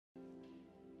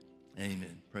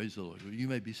Amen. Praise the Lord. Well, you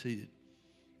may be seated.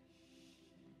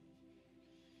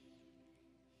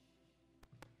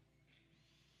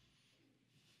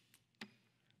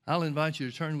 I'll invite you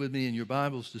to turn with me in your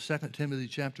Bibles to 2 Timothy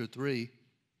chapter 3.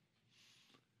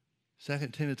 2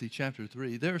 Timothy chapter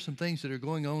 3. There are some things that are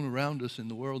going on around us in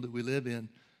the world that we live in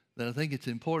that I think it's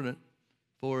important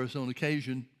for us on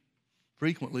occasion,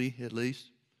 frequently at least,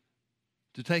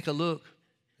 to take a look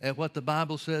at what the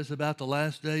Bible says about the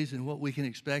last days and what we can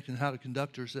expect and how to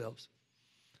conduct ourselves.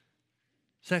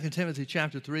 2 Timothy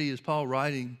chapter 3 is Paul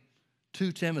writing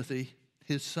to Timothy,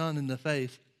 his son in the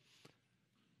faith,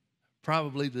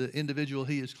 probably the individual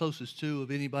he is closest to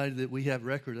of anybody that we have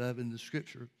record of in the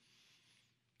Scripture.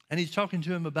 And he's talking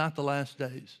to him about the last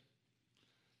days.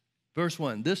 Verse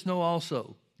 1, this know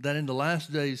also, that in the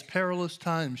last days perilous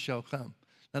times shall come.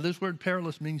 Now this word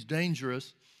perilous means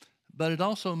dangerous, but it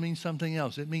also means something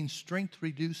else. It means strength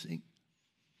reducing.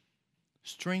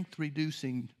 Strength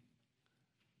reducing.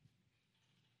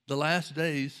 The last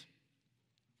days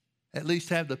at least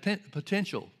have the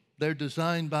potential. They're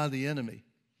designed by the enemy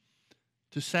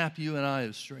to sap you and I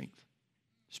of strength,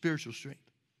 spiritual strength.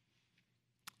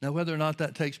 Now, whether or not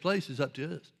that takes place is up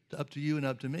to us, up to you and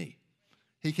up to me.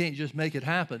 He can't just make it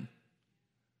happen.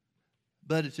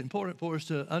 But it's important for us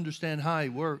to understand how he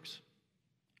works,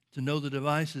 to know the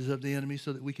devices of the enemy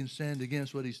so that we can stand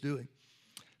against what he's doing.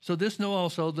 So this know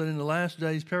also that in the last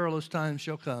days perilous times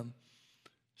shall come,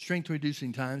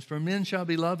 strength-reducing times. For men shall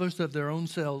be lovers of their own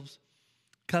selves,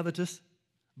 covetous,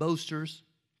 boasters,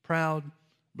 proud,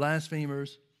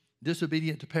 blasphemers,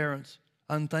 disobedient to parents,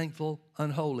 unthankful,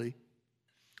 unholy,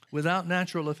 without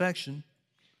natural affection,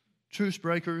 truce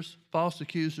breakers, false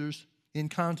accusers,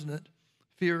 incontinent,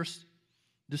 fierce,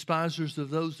 despisers of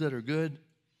those that are good,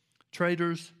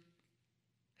 traitors,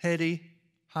 heady,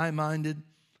 high-minded,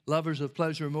 lovers of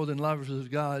pleasure more than lovers of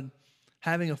God,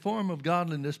 having a form of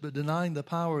godliness but denying the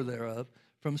power thereof.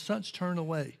 From such turn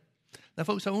away. Now,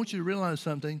 folks, I want you to realize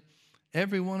something.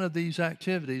 Every one of these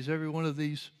activities, every one of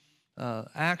these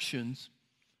actions,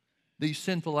 these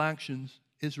sinful actions,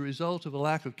 is a result of a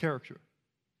lack of character.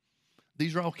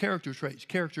 These are all character traits,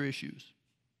 character issues.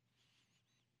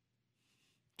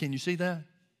 Can you see that?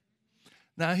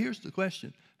 Now, here's the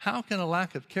question. How can a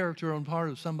lack of character on part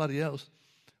of somebody else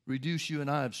reduce you and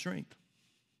I of strength?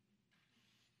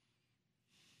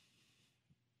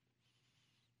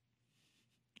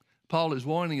 Paul is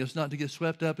warning us not to get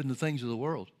swept up in the things of the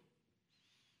world.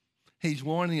 He's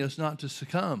warning us not to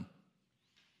succumb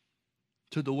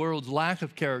to the world's lack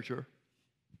of character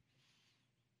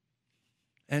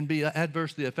and be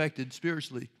adversely affected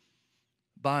spiritually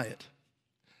by it.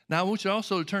 Now, I want you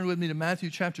also to turn with me to Matthew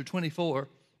chapter 24.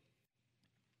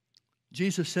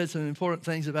 Jesus said some important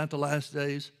things about the last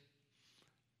days.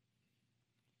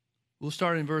 We'll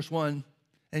start in verse 1.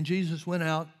 And Jesus went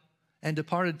out and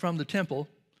departed from the temple,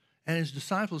 and his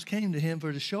disciples came to him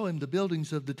for to show him the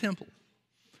buildings of the temple.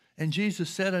 And Jesus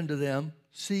said unto them,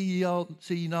 see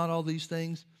ye not all these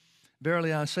things?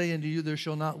 Verily I say unto you, there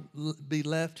shall not be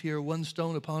left here one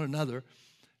stone upon another,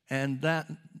 and that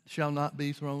shall not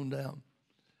be thrown down.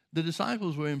 The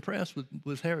disciples were impressed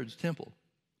with Herod's temple.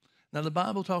 Now, the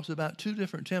Bible talks about two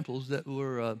different temples that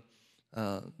were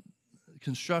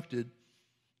constructed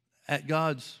at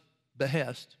God's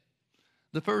behest.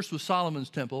 The first was Solomon's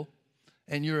temple,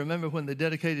 and you remember when they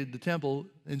dedicated the temple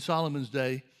in Solomon's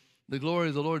day, the glory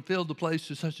of the Lord filled the place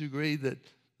to such a degree that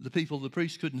the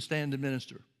priests couldn't stand to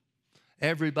minister.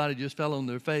 Everybody just fell on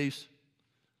their face.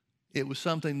 It was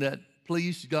something that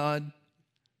pleased God.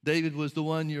 David was the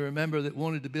one, you remember, that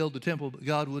wanted to build the temple, but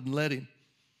God wouldn't let him.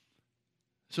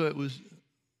 So it was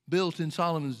built in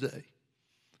Solomon's day.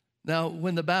 Now,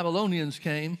 when the Babylonians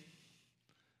came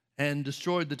and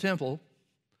destroyed the temple,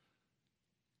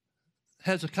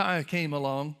 Hezekiah came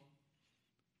along,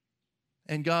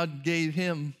 and God gave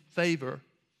him favor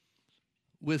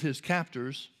with his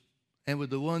captors and with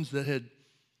the ones that had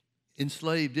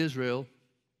enslaved Israel.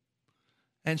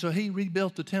 And so he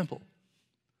rebuilt the temple.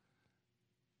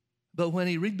 But when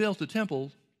he rebuilt the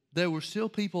temple, there were still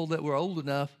people that were old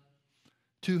enough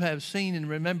to have seen and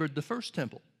remembered the first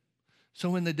temple. So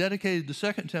when they dedicated the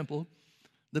second temple,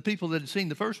 the people that had seen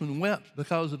the first one wept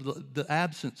because of the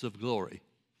absence of glory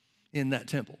in that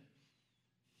temple.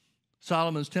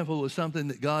 Solomon's temple was something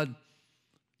that God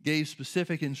gave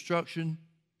specific instruction,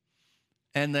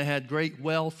 and they had great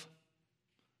wealth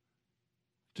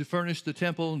to furnish the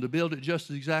temple and to build it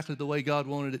just exactly the way God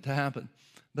wanted it to happen.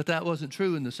 But that wasn't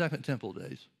true in the second temple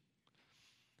days.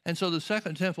 And so the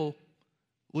second temple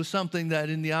was something that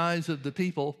in the eyes of the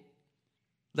people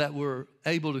that were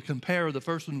able to compare the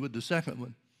first one with the second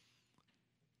one,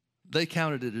 they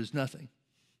counted it as nothing.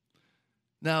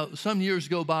 Now, some years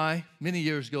go by, many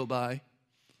years go by,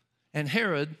 and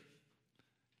Herod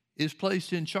is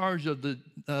placed in charge of to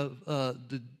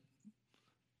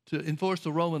enforce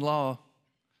the Roman law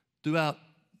throughout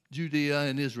Judea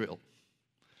and Israel.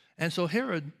 And so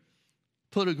Herod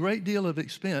put a great deal of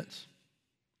expense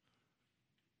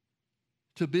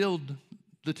to build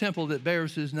the temple that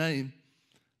bears his name,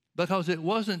 because it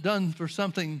wasn't done for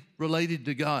something related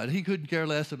to God. He couldn't care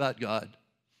less about God.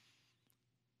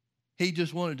 He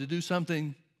just wanted to do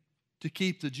something to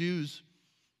keep the Jews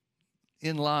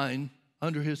in line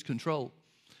under his control.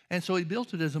 And so he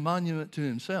built it as a monument to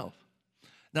himself.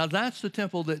 Now that's the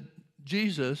temple that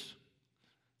Jesus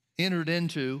entered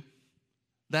into.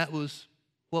 That was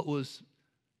what was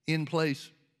in place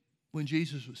when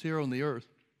Jesus was here on the earth.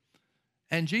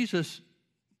 And Jesus,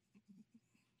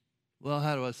 well,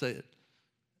 how do I say it?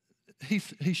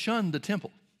 He shunned the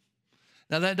temple.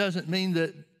 Now that doesn't mean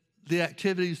that the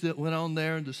activities that went on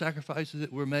there and the sacrifices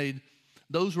that were made,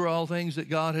 those were all things that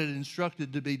God had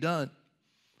instructed to be done.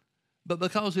 But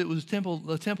because it was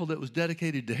a temple that was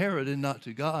dedicated to Herod and not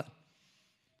to God,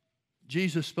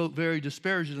 Jesus spoke very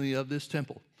disparagingly of this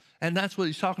temple. And that's what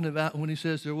he's talking about when he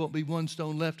says there won't be one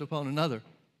stone left upon another.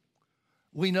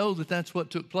 We know that that's what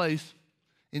took place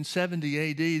in 70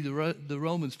 A.D. The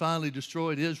Romans finally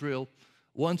destroyed Israel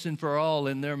once and for all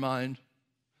in their mind.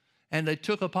 And they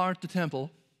took apart the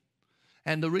temple.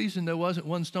 And the reason there wasn't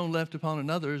one stone left upon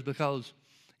another is because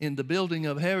in the building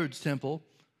of Herod's temple,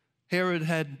 Herod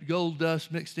had gold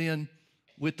dust mixed in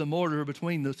with the mortar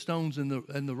between the stones and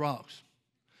the rocks.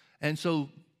 And so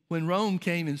when Rome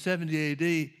came in 70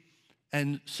 A.D.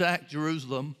 and sacked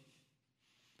Jerusalem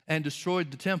and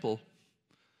destroyed the temple,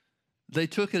 they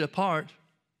took it apart,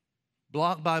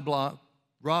 block by block,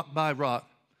 rock by rock,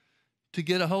 to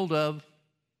get a hold of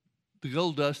the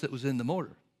gold dust that was in the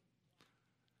mortar.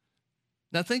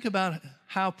 Now think about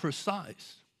how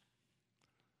precise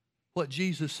what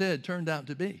Jesus said turned out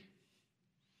to be.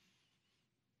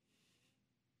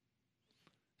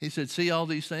 He said, see all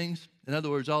these things? In other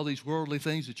words, all these worldly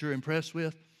things that you're impressed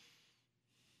with,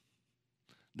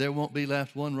 there won't be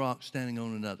left one rock standing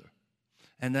on another.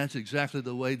 And that's exactly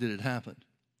the way that it happened.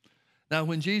 Now,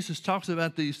 when Jesus talks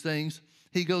about these things,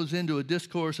 he goes into a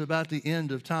discourse about the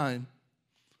end of time.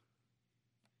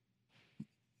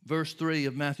 Verse 3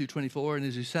 of Matthew 24, and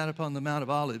as he sat upon the Mount of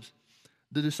Olives,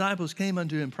 the disciples came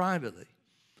unto him privately,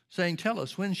 saying, tell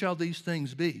us, when shall these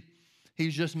things be?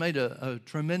 He's just made a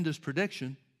tremendous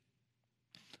prediction,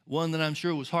 one that I'm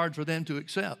sure was hard for them to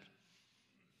accept.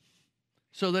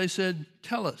 So they said,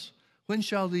 tell us, when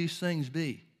shall these things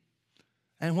be?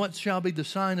 And what shall be the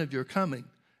sign of your coming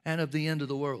and of the end of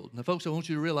the world? Now, folks, I want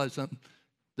you to realize something.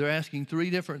 They're asking three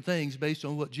different things based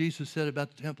on what Jesus said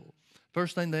about the temple.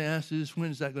 First thing they asked is,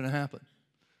 when is that going to happen?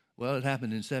 Well, it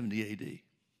happened in 70 A.D.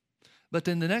 But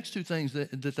then the next two things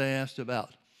that they asked about,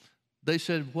 they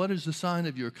said, what is the sign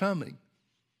of your coming?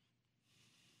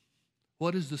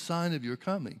 What is the sign of your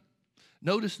coming?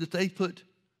 Notice that they put,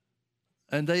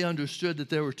 and they understood that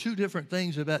there were two different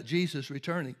things about Jesus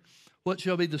returning. What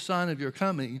shall be the sign of your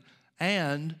coming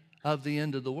and of the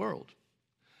end of the world?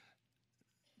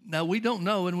 Now, we don't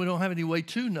know, and we don't have any way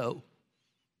to know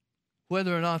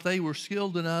whether or not they were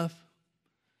skilled enough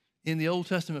in the Old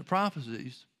Testament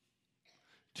prophecies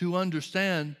to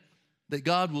understand that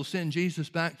God will send Jesus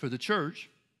back for the church,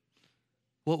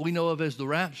 what we know of as the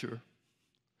rapture.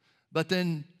 But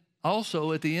then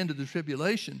also at the end of the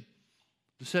tribulation,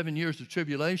 the 7 years of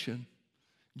tribulation,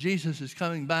 Jesus is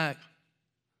coming back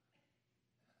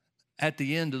at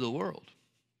the end of the world,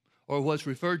 or what's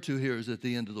referred to here as at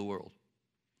the end of the world.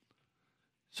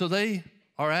 So they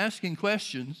are asking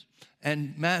questions,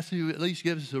 and Matthew at least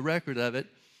gives us a record of it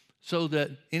so that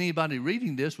anybody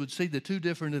reading this would see the two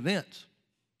different events.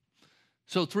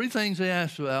 So three things they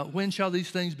asked about. When shall these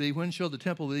things be? When shall the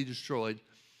temple be destroyed?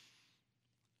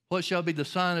 What shall be the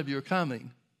sign of your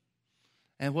coming?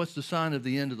 And what's the sign of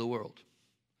the end of the world?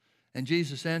 And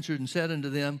Jesus answered and said unto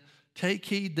them, take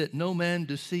heed that no man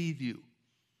deceive you.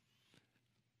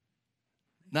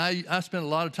 Now, I spent a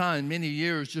lot of time, many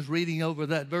years, just reading over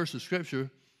that verse of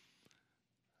Scripture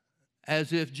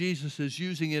as if Jesus is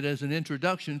using it as an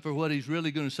introduction for what he's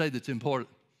really going to say that's important.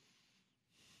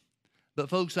 But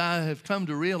folks, I have come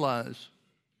to realize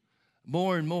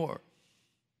more and more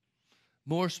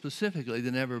specifically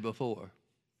than ever before,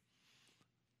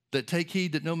 that take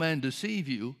heed that no man deceive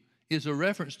you is a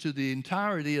reference to the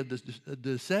entirety of the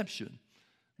deception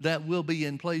that will be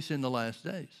in place in the last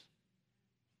days.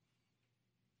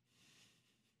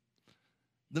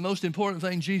 The most important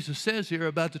thing Jesus says here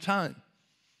about the time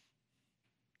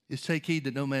is take heed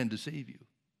that no man deceive you.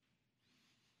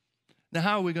 Now,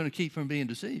 how are we going to keep from being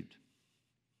deceived?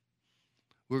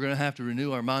 We're going to have to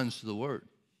renew our minds to the Word.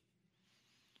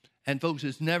 And folks,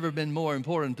 it's never been more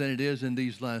important than it is in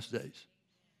these last days.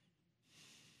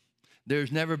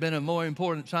 There's never been a more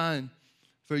important time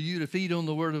for you to feed on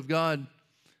the Word of God,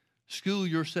 school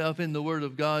yourself in the Word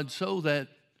of God, so that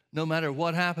no matter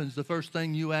what happens, the first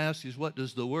thing you ask is, what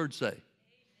does the Word say?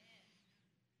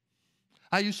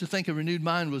 I used to think a renewed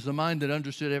mind was a mind that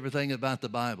understood everything about the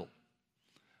Bible.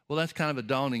 Well, that's kind of a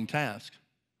daunting task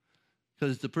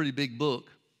because it's a pretty big book,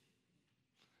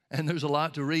 and there's a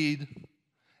lot to read,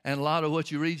 and a lot of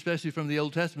what you read, especially from the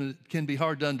Old Testament, can be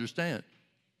hard to understand.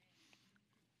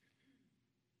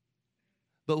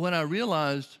 But when I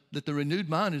realized that the renewed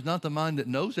mind is not the mind that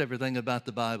knows everything about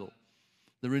the Bible,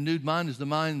 the renewed mind is the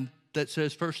mind that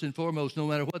says, first and foremost, no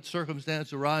matter what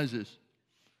circumstance arises,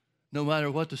 no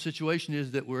matter what the situation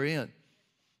is that we're in,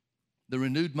 the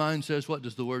renewed mind says, what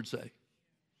does the Word say?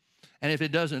 And if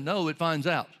it doesn't know, it finds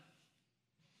out.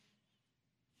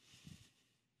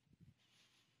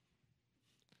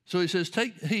 So he says,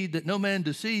 take heed that no man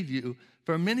deceive you,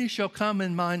 for many shall come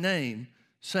in my name,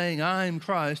 saying, I am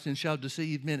Christ, and shall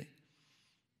deceive many.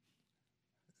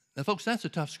 Now, folks, that's a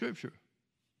tough scripture.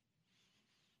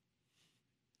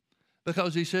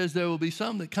 Because he says there will be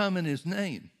some that come in his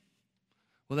name.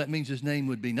 Well, that means his name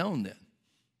would be known then.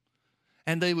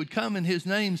 And they would come in his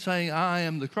name saying, I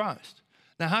am the Christ.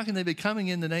 Now, how can they be coming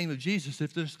in the name of Jesus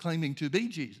if they're claiming to be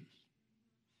Jesus?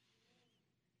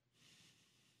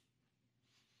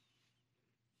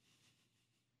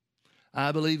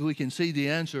 I believe we can see the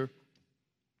answer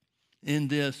in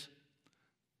this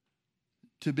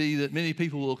to be that many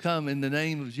people will come in the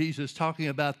name of Jesus talking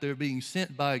about their being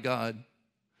sent by God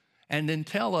and then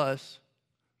tell us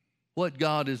what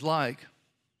God is like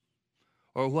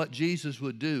or what Jesus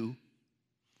would do,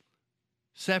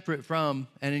 separate from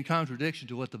and in contradiction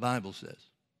to what the Bible says.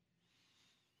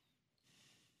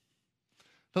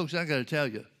 Folks, I got to tell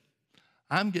you,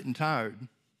 I'm getting tired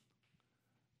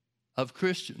of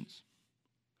Christians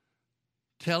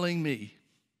telling me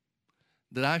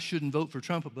that I shouldn't vote for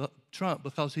Trump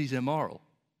because he's immoral,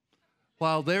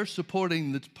 while they're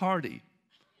supporting the party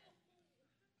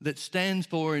that stands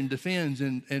for and defends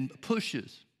and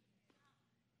pushes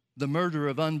the murder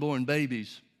of unborn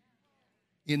babies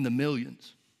in the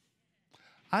millions.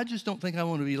 I just don't think I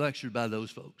want to be lectured by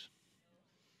those folks.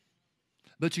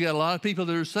 But you got a lot of people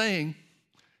that are saying,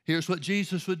 here's what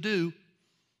Jesus would do.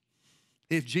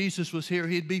 If Jesus was here,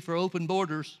 he'd be for open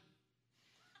borders.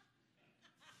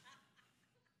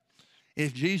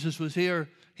 If Jesus was here,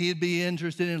 he'd be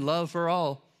interested in love for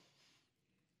all.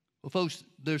 Well, folks,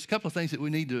 there's a couple of things that we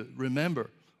need to remember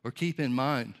or keep in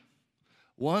mind.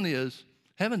 One is,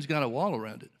 heaven's got a wall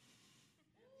around it.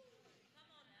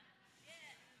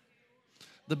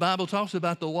 The Bible talks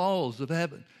about the walls of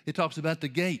heaven. It talks about the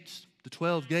gates, the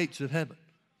 12 gates of heaven.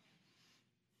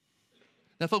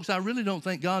 Now, folks, I really don't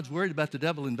think God's worried about the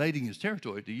devil invading his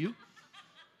territory, do you?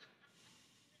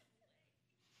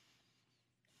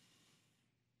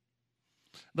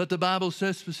 But the Bible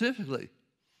says specifically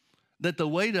that the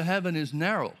way to heaven is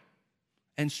narrow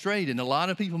and straight, and a lot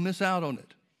of people miss out on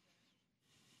it.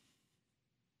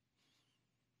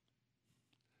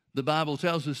 The Bible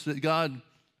tells us that God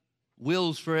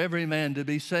wills for every man to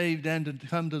be saved and to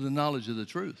come to the knowledge of the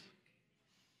truth.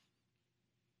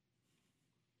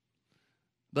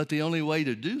 But the only way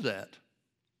to do that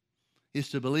is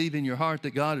to believe in your heart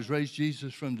that God has raised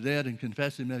Jesus from the dead and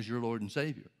confess him as your Lord and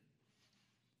Savior.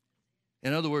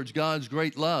 In other words, God's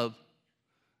great love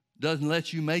doesn't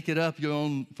let you make it up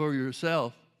for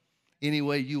yourself any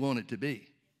way you want it to be.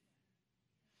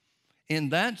 In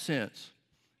that sense,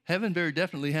 heaven very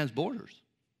definitely has borders.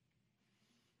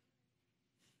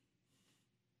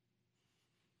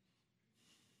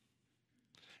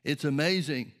 It's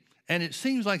amazing. And it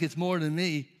seems like it's more to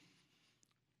me.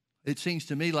 It seems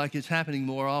to me like it's happening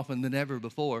more often than ever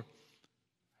before.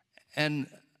 And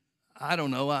I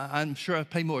don't know, I'm sure I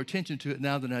pay more attention to it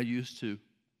now than I used to.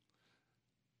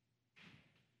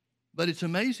 But it's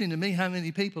amazing to me how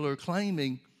many people are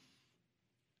claiming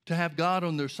to have God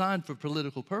on their side for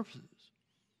political purposes.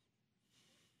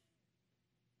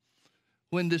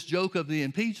 When this joke of the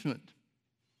impeachment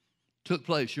took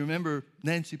place, you remember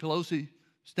Nancy Pelosi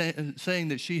saying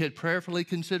that she had prayerfully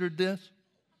considered this?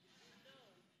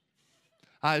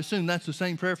 I assume that's the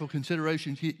same prayerful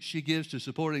consideration she gives to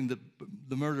supporting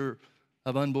the murder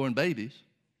of unborn babies.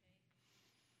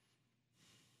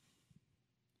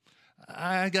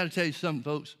 I got to tell you something,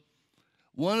 folks.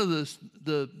 One of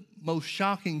the most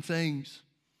shocking things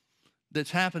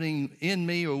that's happening in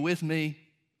me or with me,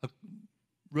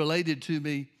 related to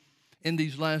me in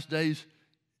these last days,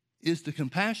 is the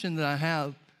compassion that I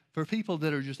have for people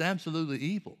that are just absolutely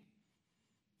evil.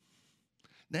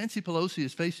 Nancy Pelosi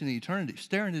is facing eternity,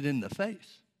 staring it in the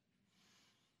face.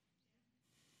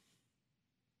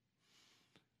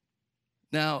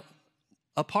 Now,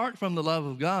 apart from the love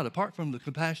of God, apart from the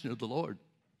compassion of the Lord,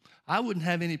 I wouldn't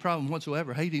have any problem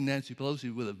whatsoever hating Nancy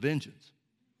Pelosi with a vengeance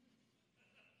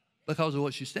because of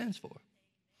what she stands for,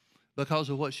 because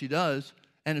of what she does,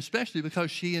 and especially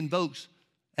because she invokes,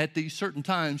 at these certain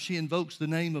times, she invokes the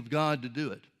name of God to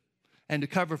do it and to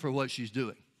cover for what she's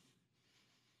doing.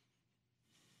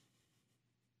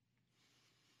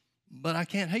 But I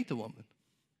can't hate the woman.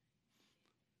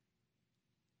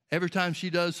 Every time she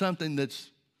does something that's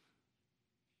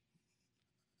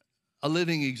a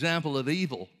living example of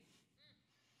evil,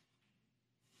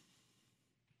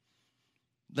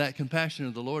 that compassion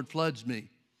of the Lord floods me,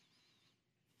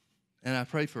 and I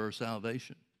pray for her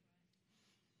salvation.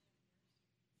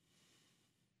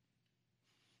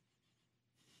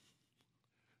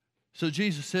 So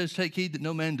Jesus says, take heed that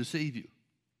no man deceive you.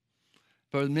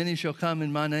 For many shall come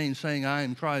in my name, saying, I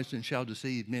am Christ, and shall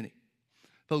deceive many.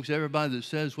 Folks, everybody that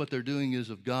says what they're doing is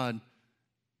of God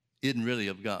isn't really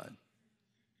of God.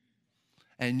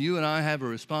 And you and I have a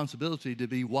responsibility to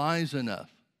be wise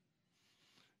enough,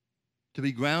 to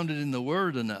be grounded in the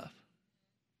Word enough,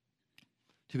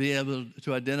 to be able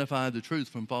to identify the truth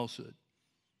from falsehood.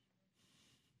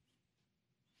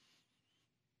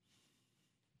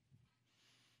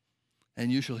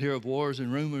 And you shall hear of wars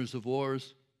and rumors of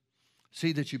wars.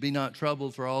 See that you be not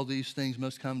troubled, for all these things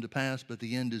must come to pass, but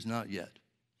the end is not yet.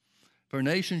 For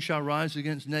nation shall rise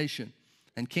against nation,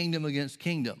 and kingdom against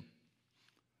kingdom.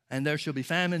 And there shall be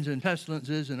famines and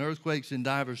pestilences and earthquakes in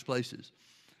divers places.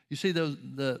 You see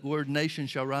the word nation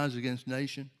shall rise against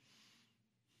nation?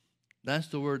 That's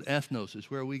the word ethnos. It's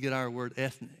where we get our word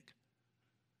ethnic.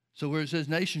 So where it says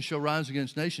nation shall rise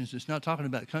against nations, it's not talking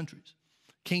about countries.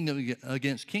 Kingdom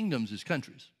against kingdoms is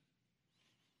countries.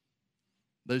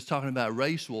 But it's talking about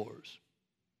race wars.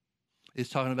 It's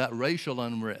talking about racial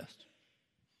unrest.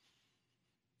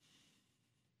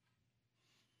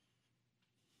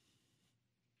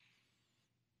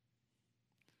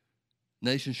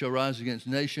 Nation shall rise against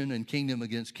nation, and kingdom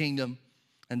against kingdom,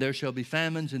 and there shall be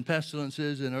famines and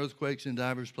pestilences and earthquakes in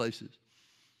divers places.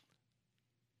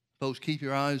 Folks, keep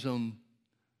your eyes on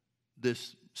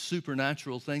this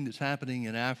supernatural thing that's happening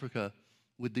in Africa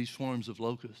with these swarms of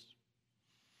locusts.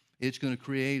 It's going to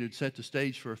create and set the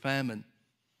stage for a famine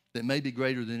that may be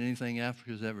greater than anything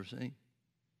Africa's ever seen.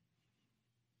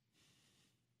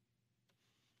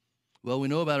 Well, we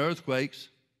know about earthquakes.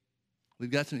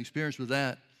 We've got some experience with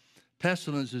that.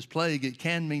 Pestilence is plague. It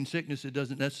can mean sickness. It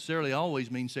doesn't necessarily always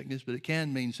mean sickness, but it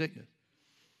can mean sickness.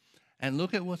 And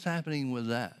look at what's happening with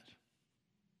that.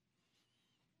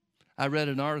 I read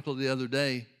an article the other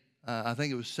day, I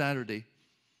think it was Saturday.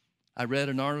 I read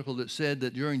an article that said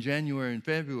that during January and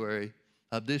February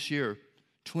of this year,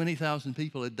 20,000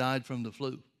 people had died from the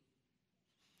flu.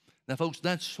 Now, folks,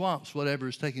 that swamps whatever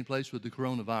is taking place with the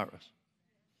coronavirus.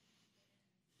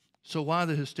 So why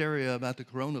the hysteria about the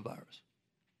coronavirus?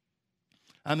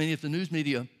 I mean, if the news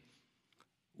media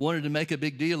wanted to make a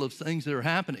big deal of things that are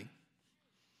happening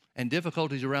and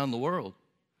difficulties around the world,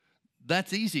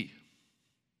 that's easy.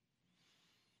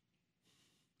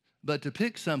 But to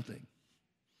pick something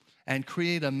and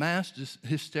create a mass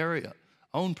hysteria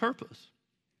on purpose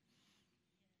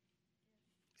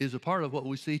is a part of what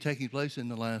we see taking place in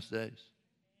the last days.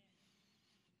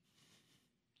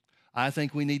 I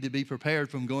think we need to be prepared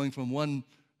from going from one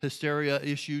hysteria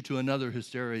issue to another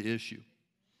hysteria issue.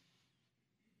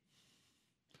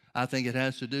 I think it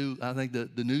has to do, I think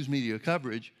that the news media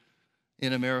coverage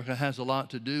in America has a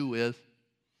lot to do with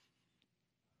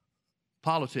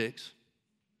politics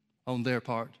on their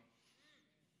part.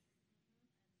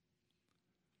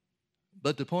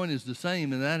 But the point is the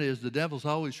same, and that is the devil's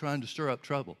always trying to stir up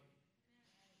trouble.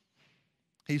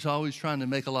 He's always trying to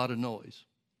make a lot of noise.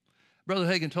 Brother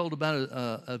Hagin told about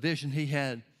a vision he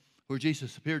had where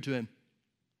Jesus appeared to him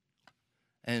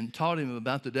and taught him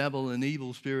about the devil and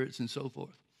evil spirits and so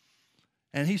forth.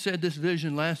 And he said this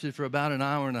vision lasted for about an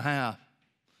hour and a half.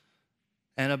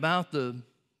 And about the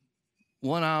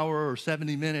 1 hour or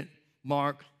 70-minute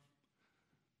mark,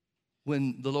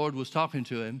 when the Lord was talking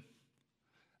to him,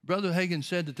 Brother Hagin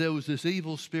said that there was this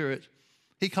evil spirit.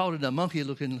 He called it a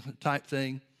monkey-looking type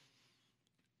thing.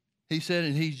 He said,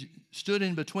 and he stood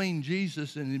in between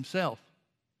Jesus and himself.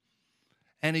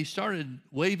 And he started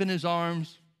waving his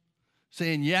arms,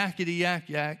 saying, yakety, yak,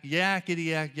 yak, yakety,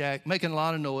 yak, yak, making a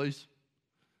lot of noise,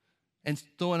 and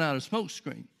throwing out a smoke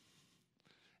screen.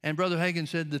 And Brother Hagin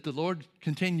said that the Lord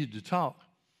continued to talk.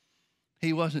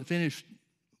 He wasn't finished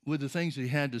with the things that he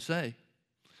had to say.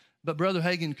 But Brother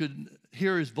Hagin could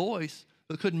hear his voice,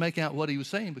 but couldn't make out what he was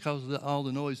saying because of all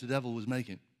the noise the devil was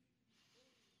making.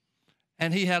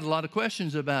 And he had a lot of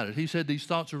questions about it. He said, these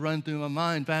thoughts are running through my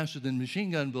mind faster than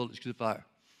machine gun bullets could fire.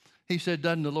 He said,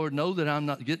 doesn't the Lord know that I'm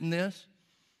not getting this?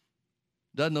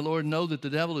 Doesn't the Lord know that the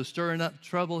devil is stirring up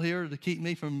trouble here to keep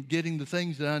me from getting the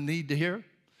things that I need to hear?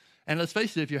 And let's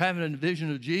face it, if you're having a vision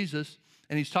of Jesus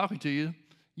and he's talking to you,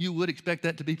 you would expect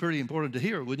that to be pretty important to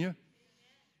hear, wouldn't you?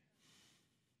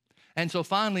 And so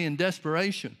finally, in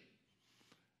desperation,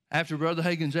 after Brother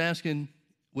Hagin's asking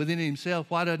within himself,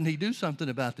 why doesn't he do something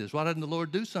about this? Why doesn't the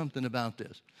Lord do something about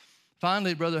this?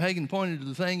 Finally, Brother Hagin pointed to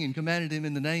the thing and commanded him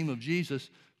in the name of Jesus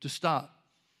to stop.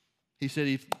 He said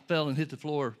he fell and hit the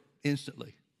floor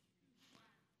instantly.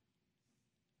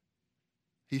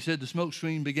 He said the smoke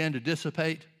screen began to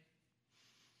dissipate,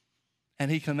 and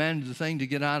he commanded the thing to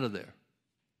get out of there.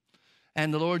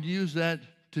 And the Lord used that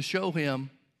to show him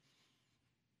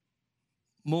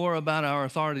more about our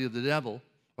authority of the devil,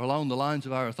 or along the lines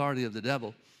of our authority of the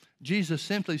devil. Jesus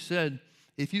simply said,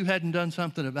 if you hadn't done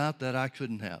something about that, I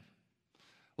couldn't have.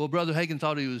 Well, Brother Hagin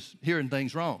thought he was hearing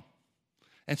things wrong.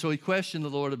 And so he questioned the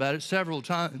Lord about it several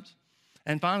times.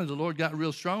 And finally, the Lord got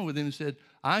real strong with him and said,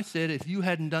 I said, if you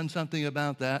hadn't done something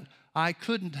about that, I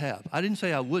couldn't have. I didn't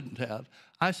say I wouldn't have.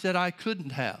 I said I couldn't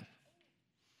have.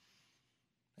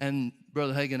 And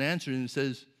Brother Hagin answered and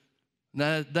says,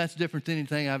 no, that's different than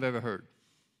anything I've ever heard.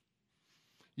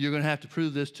 You're going to have to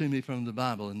prove this to me from the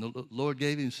Bible. And the Lord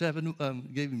gave him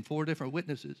 4 different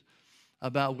witnesses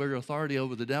about where authority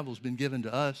over the devil has been given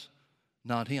to us,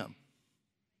 not him.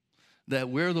 That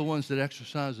we're the ones that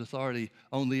exercise authority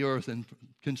on the earth and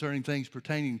concerning things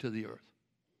pertaining to the earth.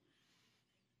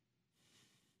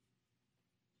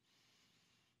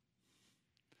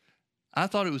 I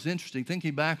thought it was interesting,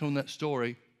 thinking back on that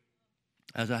story,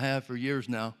 as I have for years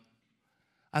now.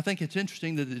 I think it's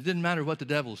interesting that it didn't matter what the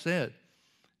devil said.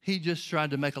 He just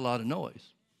tried to make a lot of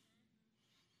noise.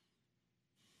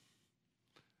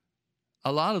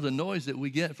 A lot of the noise that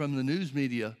we get from the news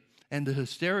media and the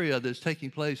hysteria that's taking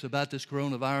place about this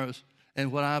coronavirus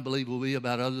and what I believe will be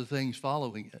about other things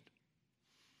following it.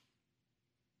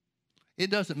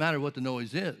 It doesn't matter what the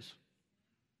noise is,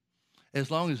 as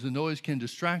long as the noise can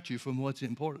distract you from what's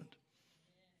important.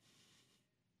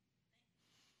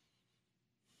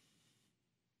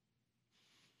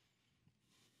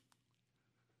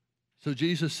 So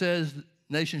Jesus says,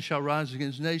 nation shall rise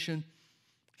against nation,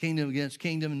 kingdom against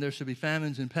kingdom, and there shall be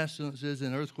famines and pestilences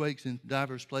and earthquakes in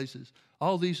divers places.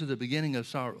 All these are the beginning of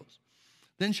sorrows.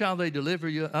 Then shall they deliver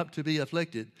you up to be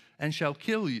afflicted, and shall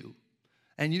kill you,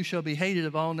 and you shall be hated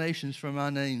of all nations for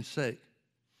my name's sake.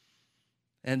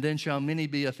 And then shall many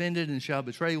be offended, and shall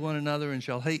betray one another, and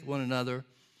shall hate one another.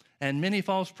 And many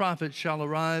false prophets shall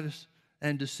arise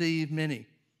and deceive many.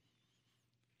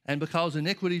 And because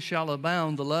iniquity shall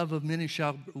abound, the love of many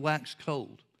shall wax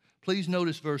cold. Please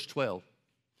notice verse 12.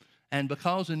 And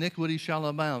because iniquity shall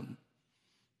abound,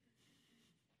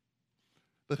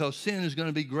 because sin is going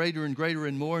to be greater and greater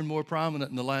and more prominent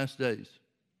in the last days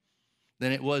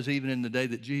than it was even in the day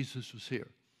that Jesus was here.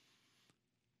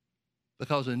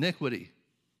 Because iniquity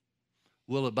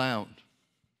will abound,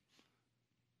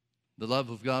 the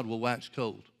love of God will wax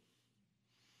cold.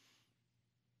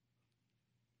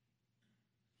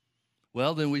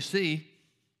 Well, then we see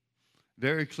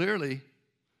very clearly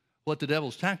what the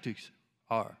devil's tactics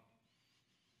are.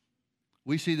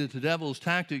 We see that the devil's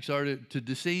tactics are to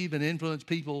deceive and influence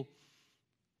people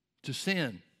to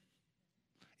sin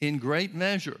in great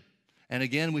measure. And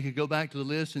again, we could go back to the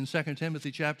list in 2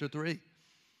 Timothy chapter 3.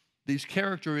 These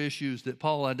character issues that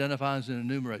Paul identifies and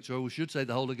enumerates, or we should say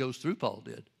the Holy Ghost through Paul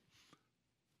did.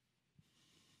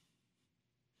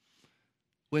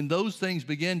 When those things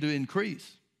begin to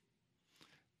increase,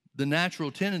 the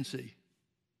natural tendency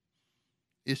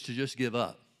is to just give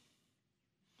up.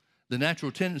 The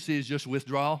natural tendency is just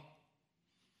withdraw.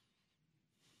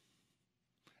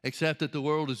 Accept that the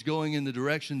world is going in the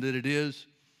direction that it is.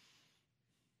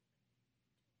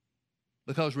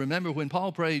 Because remember, when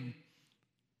Paul prayed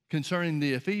concerning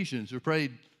the Ephesians, or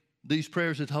prayed these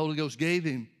prayers that the Holy Ghost gave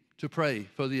him to pray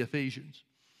for the Ephesians,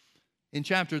 in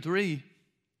chapter 3,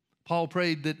 Paul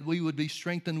prayed that we would be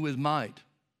strengthened with might,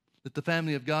 that the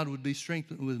family of God would be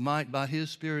strengthened with might by his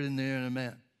Spirit in the inner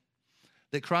man,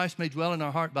 that Christ may dwell in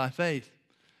our heart by faith,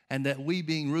 and that we,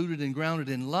 being rooted and grounded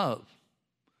in love,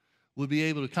 would be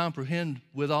able to comprehend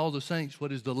with all the saints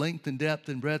what is the length and depth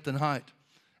and breadth and height,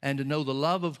 and to know the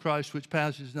love of Christ which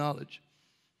passes knowledge,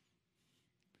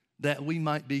 that we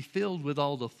might be filled with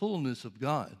all the fullness of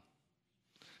God.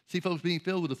 See, folks, being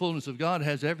filled with the fullness of God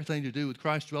has everything to do with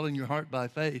Christ dwelling in your heart by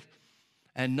faith,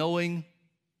 and knowing,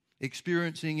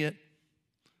 experiencing it,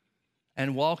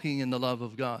 and walking in the love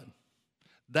of God.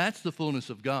 That's the fullness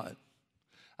of God.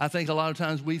 I think a lot of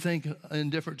times we think in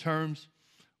different terms.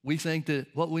 We think that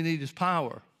what we need is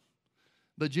power.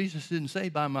 But Jesus didn't say,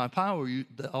 by my power,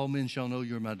 that all men shall know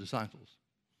you're my disciples.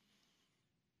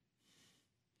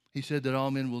 He said that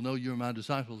all men will know you're my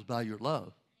disciples by your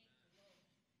love.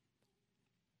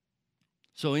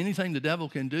 So anything the devil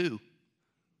can do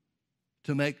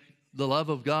to make the love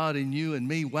of God in you and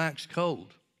me wax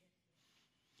cold,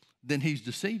 then he's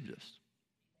deceived us.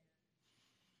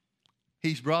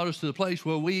 He's brought us to the place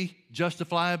where we,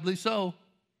 justifiably so,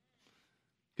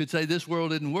 could say this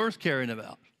world isn't worth caring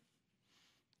about,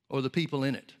 or the people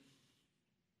in it.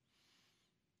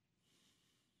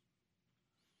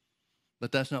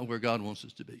 But that's not where God wants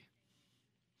us to be.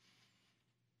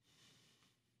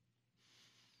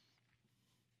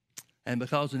 And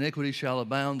because iniquity shall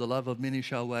abound, the love of many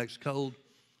shall wax cold.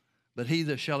 But he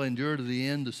that shall endure to the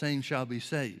end, the same shall be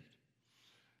saved.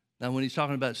 Now, when he's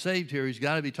talking about saved here, he's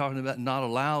got to be talking about not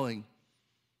allowing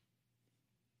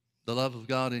the love of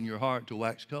God in your heart to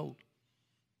wax cold.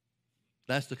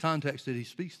 That's the context that he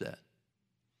speaks that.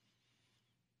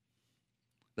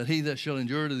 But he that shall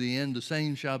endure to the end, the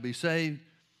same shall be saved.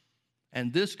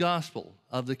 And this gospel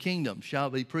of the kingdom shall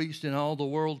be preached in all the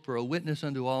world for a witness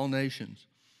unto all nations.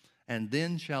 And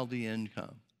then shall the end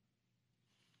come.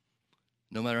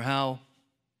 No matter how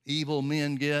evil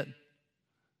men get,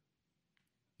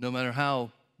 no matter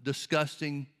how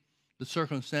disgusting the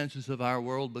circumstances of our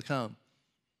world become,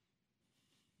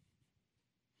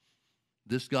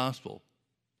 this gospel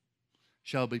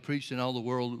shall be preached in all the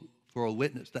world for a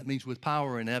witness. That means with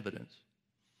power and evidence.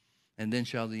 And then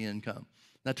shall the end come.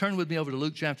 Now turn with me over to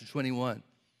Luke chapter 21.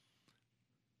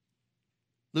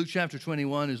 Luke chapter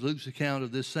 21 is Luke's account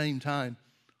of this same time.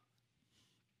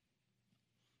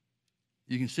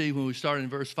 You can see when we start in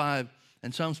verse 5,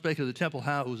 and some spake of the temple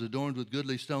how it was adorned with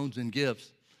goodly stones and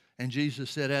gifts. And Jesus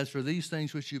said, as for these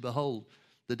things which you behold,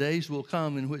 the days will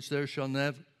come in which there shall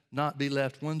not be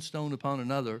left one stone upon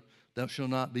another that shall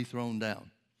not be thrown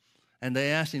down. And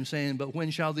they asked him, saying, but when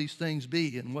shall these things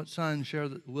be? And what sign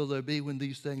will there be when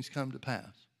these things come to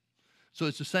pass? So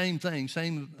it's the same thing,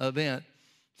 same event,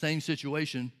 same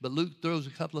situation, but Luke throws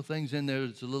a couple of things in there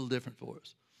that's a little different for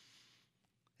us.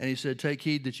 And he said, take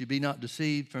heed that you be not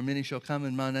deceived, for many shall come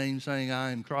in my name, saying,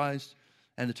 I am Christ,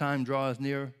 and the time draweth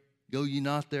near. Go ye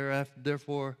not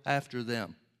therefore after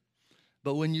them.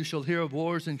 But when you shall hear of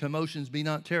wars and commotions, be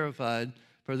not terrified,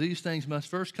 for these things must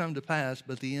first come to pass,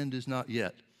 but the end is not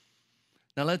yet.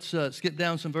 Now let's skip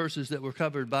down some verses that were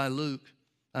covered by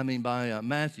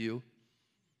Matthew.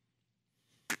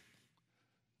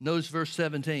 Notice verse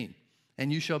 17.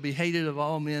 And you shall be hated of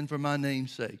all men for my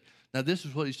name's sake. Now this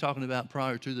is what he's talking about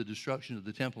prior to the destruction of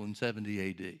the temple in 70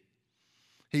 A.D.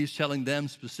 He's telling them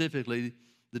specifically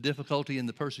the difficulty and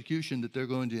the persecution that they're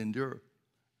going to endure.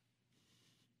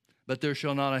 But there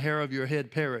shall not a hair of your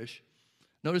head perish.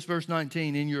 Notice verse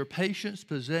 19. In your patience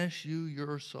possess you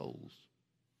your souls.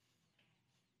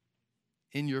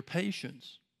 In your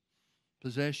patience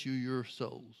possess you your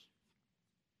souls.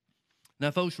 Now,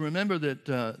 folks, remember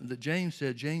that James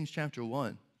said, James chapter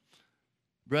 1,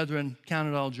 brethren, count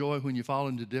it all joy when you fall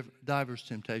into diverse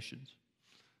temptations.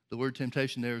 The word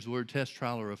temptation there is the word test,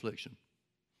 trial, or affliction.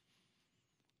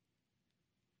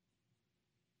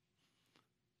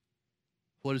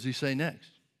 What does he say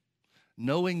next?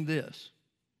 Knowing this.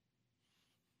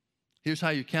 Here's how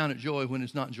you count it joy when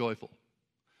it's not joyful.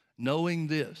 Knowing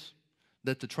this,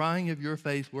 that the trying of your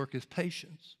faith worketh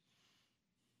patience.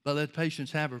 But let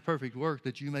patience have her perfect work,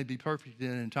 that you may be perfect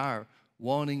and entire,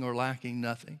 wanting or lacking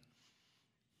nothing.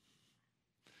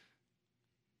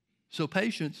 So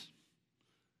patience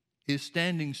is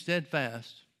standing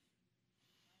steadfast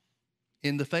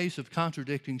in the face of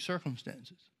contradicting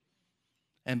circumstances.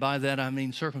 And by that I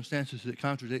mean circumstances that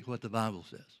contradict what the Bible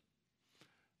says.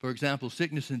 For example,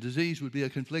 sickness and disease would be a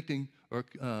conflicting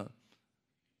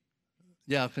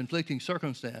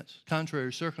circumstance,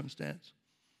 contrary circumstance,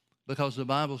 because the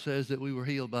Bible says that we were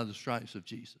healed by the stripes of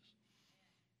Jesus.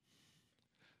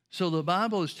 So the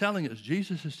Bible is telling us,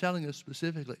 Jesus is telling us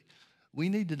specifically, we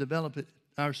need to develop it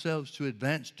ourselves to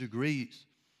advanced degrees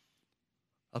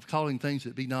of calling things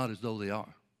that be not as though they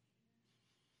are,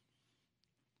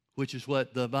 which is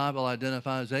what the Bible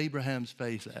identifies Abraham's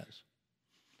faith as,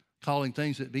 calling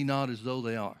things that be not as though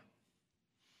they are.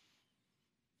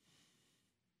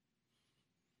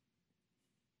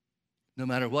 No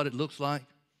matter what it looks like,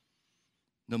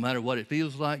 no matter what it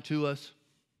feels like to us,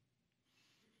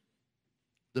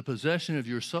 the possession of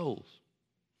your souls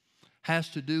has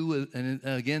to do with, and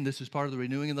again, this is part of the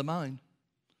renewing of the mind.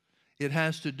 It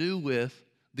has to do with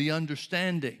the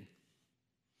understanding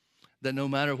that no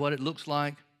matter what it looks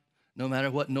like, no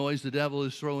matter what noise the devil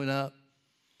is throwing up,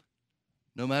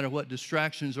 no matter what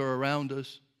distractions are around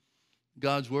us,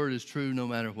 God's word is true no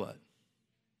matter what.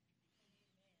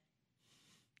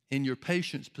 In your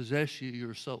patience possess you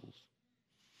your souls.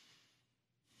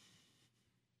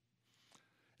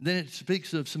 Then it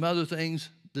speaks of some other things,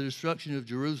 the destruction of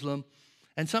Jerusalem.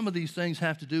 And some of these things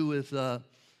have to do with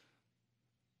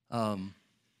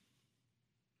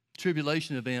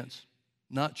tribulation events,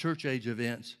 not church age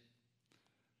events.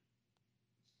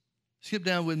 Skip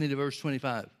down with me to verse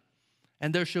 25.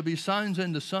 And there shall be signs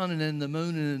in the sun and in the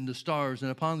moon and in the stars, and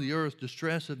upon the earth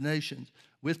distress of nations,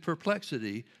 with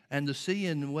perplexity, and the sea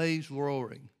and waves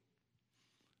roaring.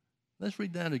 Let's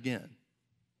read that again.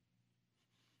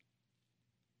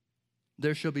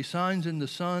 There shall be signs in the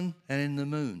sun and in the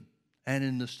moon and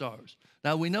in the stars.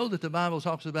 Now we know that the Bible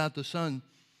talks about the sun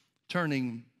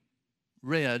turning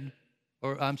red,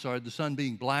 the sun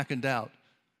being blackened out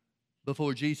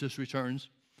before Jesus returns.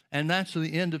 And that's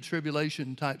the end of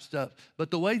tribulation type stuff. But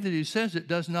the way that he says it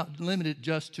does not limit it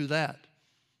just to that.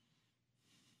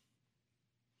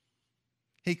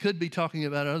 He could be talking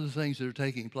about other things that are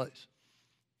taking place.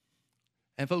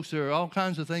 And folks, there are all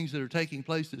kinds of things that are taking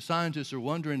place that scientists are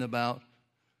wondering about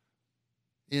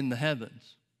in the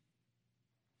heavens.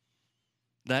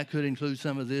 That could include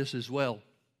some of this as well.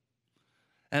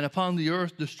 And upon the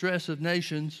earth, distress of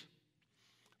nations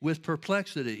with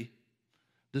perplexity,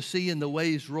 the sea and the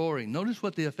waves roaring. Notice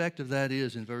what the effect of that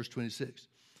is in verse 26.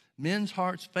 Men's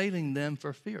hearts failing them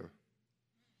for fear.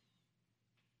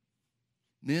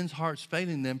 Men's hearts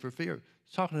failing them for fear.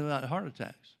 It's talking about heart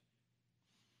attacks.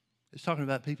 It's talking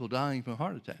about people dying from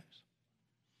heart attacks.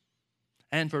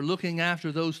 And for looking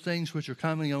after those things which are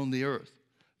coming on the earth.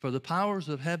 For the powers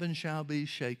of heaven shall be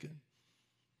shaken.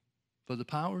 For the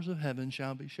powers of heaven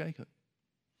shall be shaken.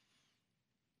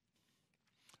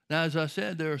 Now, as I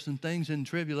said, there are some things in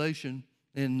tribulation,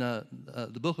 in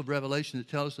the book of Revelation, that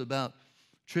tell us about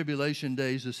tribulation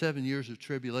days, the 7 years of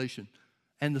tribulation,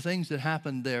 and the things that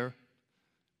happened there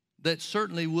that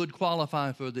certainly would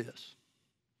qualify for this.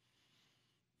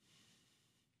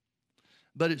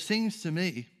 But it seems to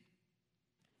me,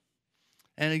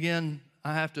 and again,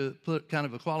 I have to put kind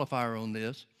of a qualifier on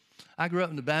this. I grew up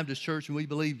in the Baptist church, and we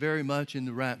believe very much in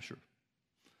the rapture.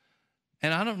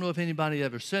 And I don't know if anybody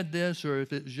ever said this or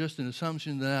if it was just an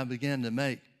assumption that I began to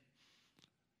make.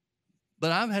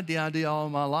 But I've had the idea all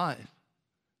my life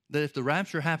that if the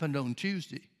rapture happened on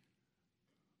Tuesday,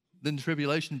 then the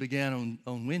tribulation began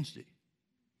on Wednesday.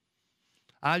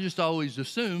 I just always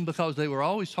assumed, because they were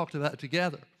always talked about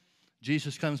together.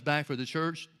 Jesus comes back for the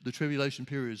church, the tribulation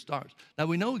period starts. Now,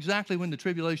 we know exactly when the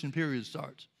tribulation period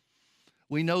starts.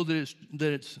 We know that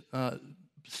it's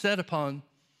set upon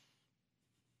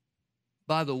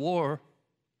by the war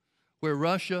where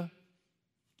Russia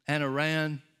and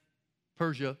Iran,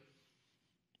 Persia,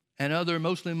 and other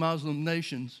mostly Muslim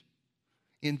nations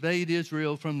invade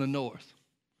Israel from the north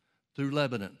through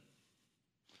Lebanon.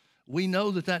 We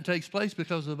know that that takes place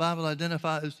because the Bible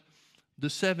identifies the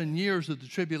 7 years of the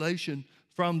tribulation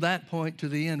from that point to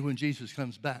the end when Jesus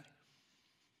comes back.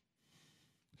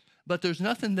 But there's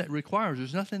nothing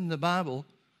in the Bible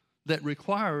that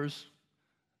requires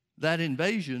that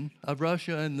invasion of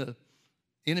Russia and the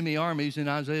enemy armies in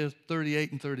Isaiah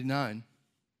 38 and 39.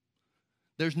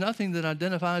 There's nothing that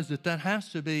identifies that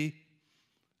has to be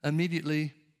that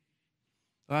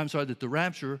the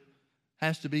rapture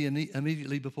has to be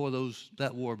immediately before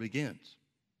that war begins.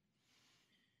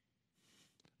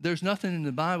 There's nothing in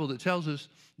the Bible that tells us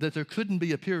that there couldn't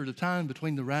be a period of time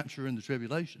between the rapture and the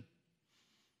tribulation.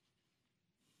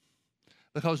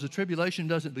 Because the tribulation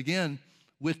doesn't begin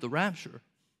with the rapture.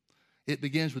 It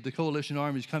begins with the coalition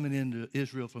armies coming into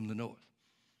Israel from the north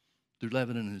through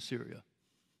Lebanon and Syria.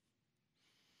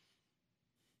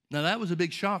 Now, that was a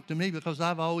big shock to me because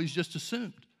I've always just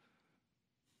assumed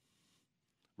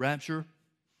rapture,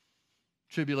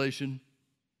 tribulation,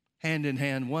 hand in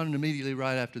hand, one immediately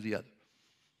right after the other.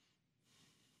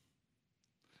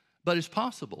 But it's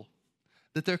possible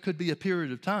that there could be a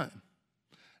period of time.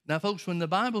 Now, folks, when the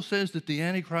Bible says that the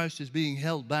Antichrist is being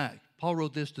held back, Paul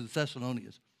wrote this to the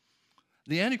Thessalonians,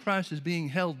 the Antichrist is being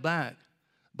held back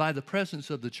by the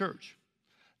presence of the church.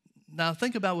 Now,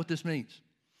 think about what this means.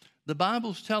 The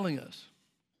Bible's telling us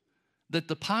that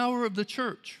the power of the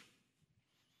church,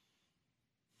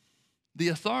 the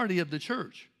authority of the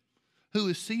church, who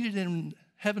is seated in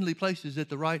heavenly places at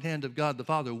the right hand of God the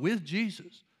Father with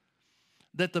Jesus,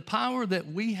 that the power that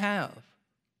we have,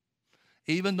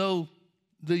 even though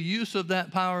the use of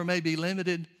that power may be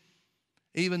limited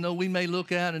even though we may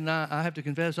look at, and I have to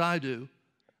confess I do,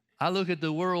 I look at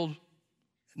the world,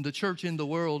 the church in the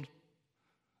world,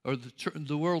 or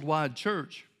the worldwide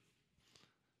church,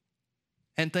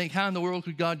 and think, how in the world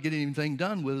could God get anything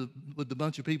done with the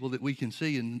bunch of people that we can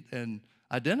see and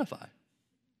identify?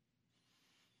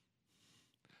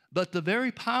 But the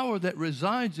very power that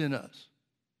resides in us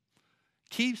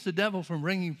keeps the devil from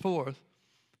bringing forth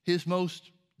his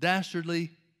most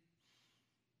dastardly,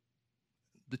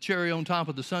 the cherry on top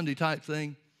of the sundae type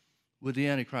thing, with the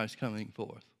Antichrist coming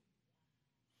forth.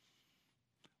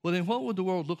 Well, then what would the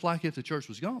world look like if the church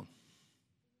was gone?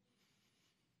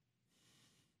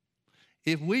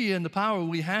 If we, in the power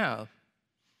we have,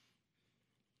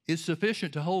 is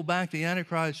sufficient to hold back the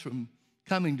Antichrist from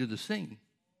coming to the scene,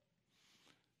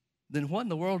 then what in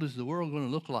the world is the world going to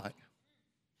look like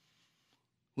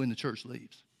when the church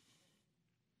leaves?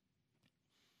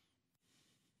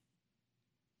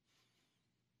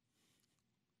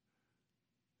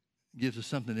 Gives us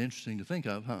something interesting to think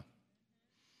of, huh?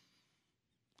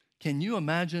 Can you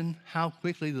imagine how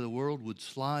quickly the world would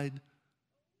slide?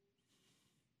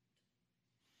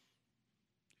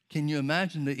 Can you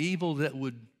imagine the evil that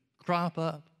would crop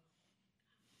up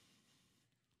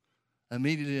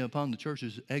immediately upon the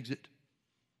church's exit?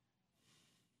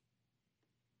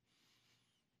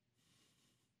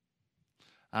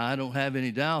 I don't have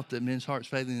any doubt that men's hearts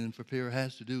failing them for fear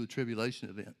has to do with tribulation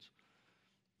events.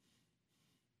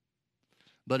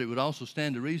 But it would also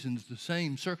stand to reason that the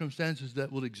same circumstances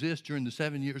that will exist during the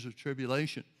 7 years of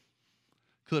tribulation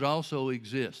could also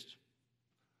exist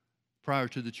prior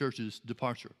to the church's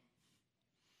departure.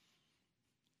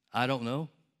 I don't know.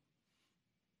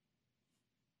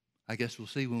 I guess we'll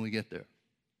see when we get there.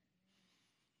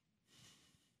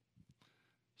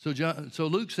 So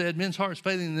Luke said, men's hearts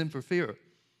failing them for fear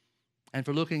and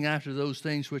for looking after those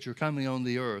things which are coming on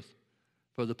the earth.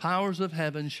 For the powers of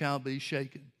heaven shall be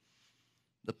shaken.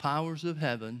 The powers of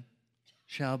heaven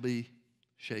shall be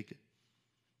shaken.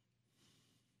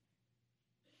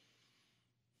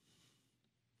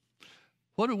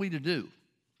 What are we to do?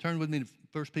 Turn with me to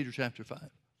 1 Peter chapter 5.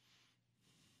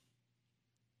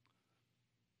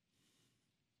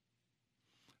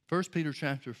 1 Peter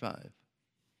chapter 5.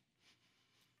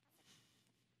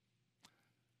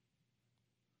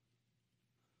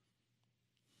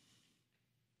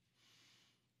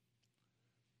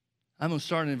 I'm going to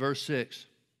start in verse 6.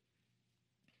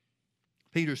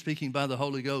 Peter, speaking by the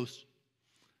Holy Ghost,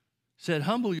 said,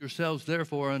 humble yourselves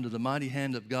therefore under the mighty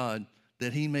hand of God,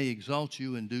 that he may exalt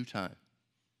you in due time.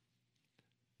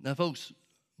 Now, folks,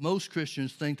 most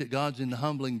Christians think that God's in the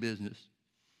humbling business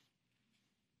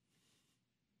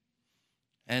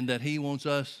and that he wants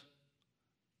us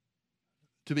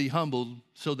to be humbled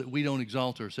so that we don't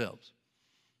exalt ourselves.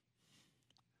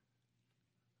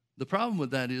 The problem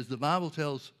with that is the Bible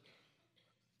tells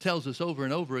us over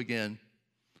and over again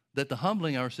that the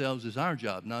humbling ourselves is our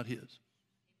job, not his.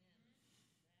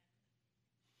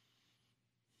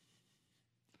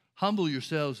 Humble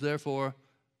yourselves, therefore,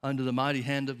 under the mighty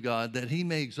hand of God, that he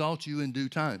may exalt you in due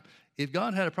time. If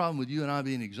God had a problem with you and I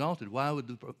being exalted, why would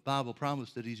the Bible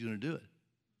promise that he's going to do it?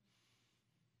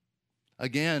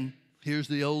 Again, here's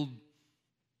the old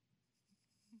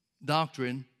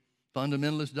doctrine,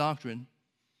 fundamentalist doctrine.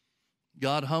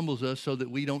 God humbles us so that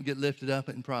we don't get lifted up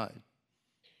in pride.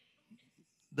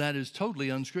 That is totally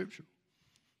unscriptural.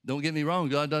 Don't get me wrong,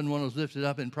 God doesn't want us lifted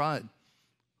up in pride.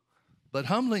 But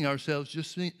humbling ourselves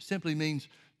just simply means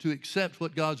to accept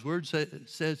what God's word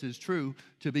says is true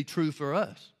to be true for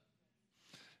us.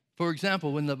 For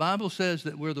example, when the Bible says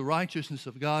that we're the righteousness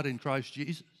of God in Christ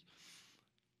Jesus,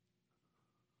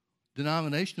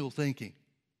 denominational thinking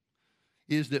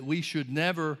is that we should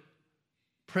never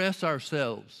press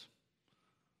ourselves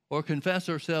or confess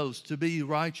ourselves to be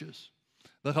righteous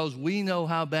because we know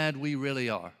how bad we really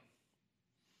are.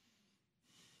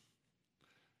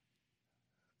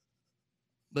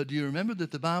 But do you remember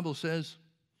that the Bible says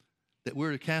that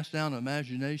we're to cast down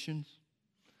imaginations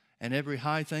and every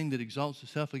high thing that exalts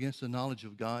itself against the knowledge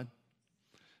of God?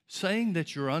 Saying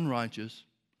that you're unrighteous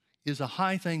is a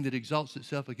high thing that exalts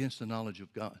itself against the knowledge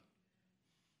of God.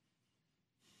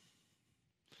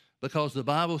 Because the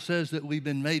Bible says that we've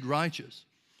been made righteous.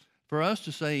 For us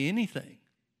to say anything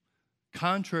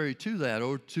contrary to that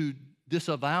or to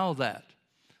disavow that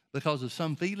because of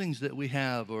some feelings that we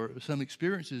have or some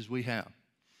experiences we have,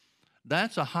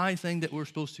 that's a high thing that we're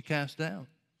supposed to cast down.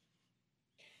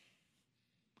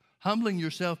 Humbling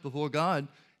yourself before God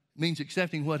means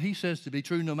accepting what he says to be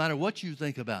true no matter what you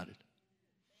think about it,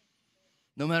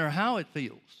 no matter how it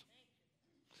feels,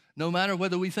 no matter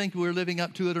whether we think we're living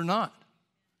up to it or not.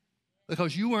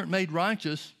 Because you weren't made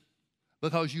righteous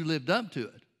because you lived up to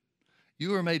it. You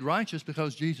were made righteous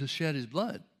because Jesus shed his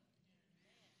blood.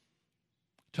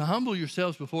 To humble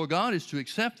yourselves before God is to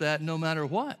accept that no matter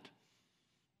what.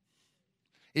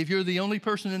 If you're the only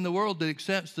person in the world that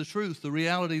accepts the truth, the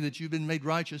reality that you've been made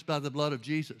righteous by the blood of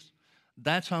Jesus,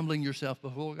 that's humbling yourself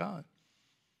before God.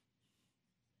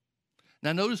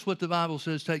 Now notice what the Bible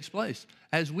says takes place.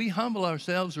 As we humble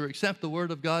ourselves or accept the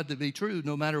word of God to be true,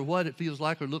 no matter what it feels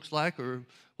like or looks like or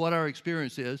what our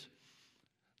experience is,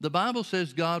 the Bible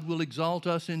says God will exalt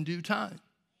us in due time.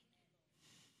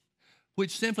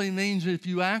 Which simply means if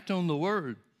you act on the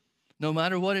word, no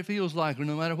matter what it feels like or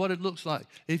no matter what it looks like,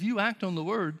 if you act on the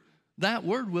word, that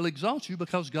word will exalt you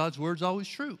because God's word's always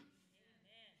true.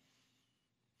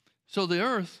 So the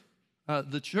earth,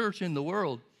 the church in the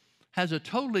world, has a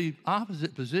totally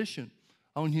opposite position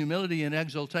on humility and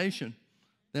exaltation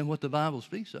than what the Bible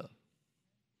speaks of.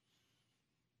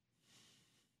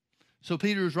 So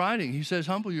Peter is writing, he says,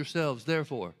 humble yourselves,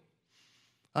 therefore,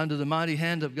 under the mighty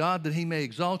hand of God, that he may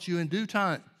exalt you in due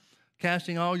time,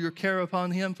 casting all your care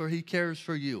upon him, for he cares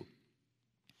for you.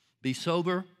 Be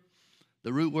sober.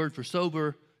 The root word for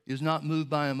sober is not moved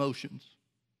by emotions.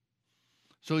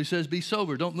 So he says, be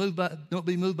sober. Don't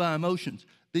be moved by emotions.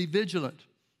 Be vigilant.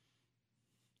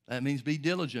 That means be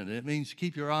diligent. It means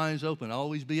keep your eyes open.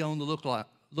 Always be on the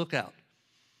lookout.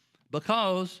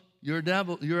 Because your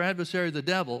adversary, the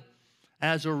devil,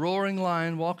 as a roaring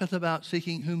lion, walketh about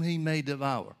seeking whom he may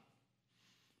devour.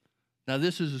 Now,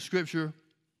 this is a scripture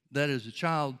that as a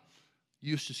child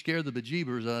used to scare the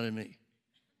bejeebers out of me.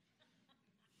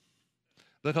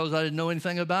 Because I didn't know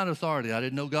anything about authority. I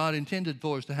didn't know God intended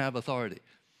for us to have authority.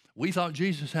 We thought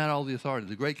Jesus had all the authority.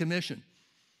 The Great Commission,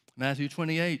 Matthew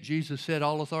 28, Jesus said,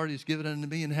 all authority is given unto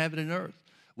me in heaven and earth.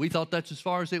 We thought that's as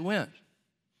far as it went.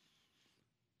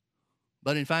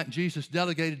 But in fact, Jesus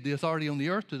delegated the authority on the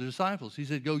earth to the disciples. He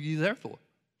said, go ye therefore.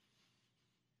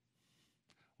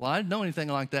 Well, I didn't know anything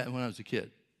like that when I was a kid.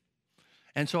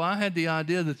 And so I had the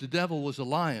idea that the devil was a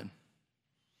lion,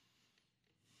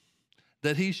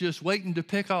 that he's just waiting to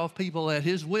pick off people at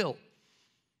his will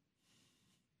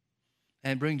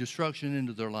and bring destruction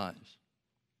into their lives.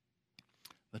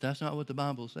 But that's not what the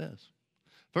Bible says.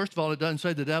 First of all, it doesn't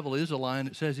say the devil is a lion.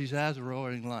 It says he's as a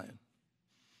roaring lion.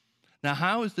 Now,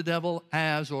 how is the devil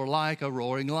as or like a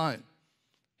roaring lion?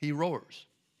 He roars.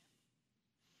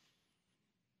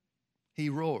 He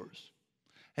roars.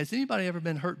 Has anybody ever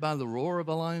been hurt by the roar of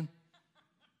a lion?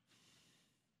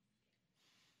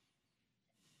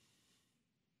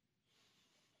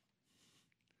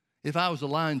 If I was a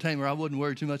lion tamer, I wouldn't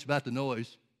worry too much about the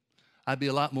noise. I'd be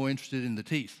a lot more interested in the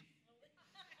teeth.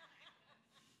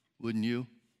 Wouldn't you?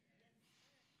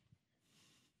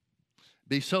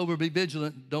 Be sober, be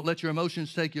vigilant. Don't let your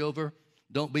emotions take you over.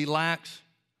 Don't be lax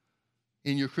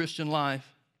in your Christian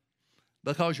life,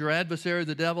 because your adversary,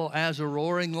 the devil, as a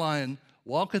roaring lion,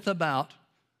 walketh about,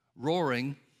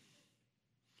 roaring,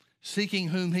 seeking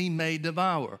whom he may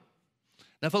devour.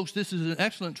 Now, folks, this is an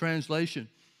excellent translation.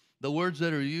 The words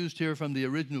that are used here from the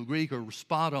original Greek are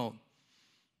spot on.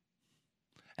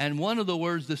 And one of the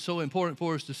words that's so important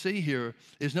for us to see here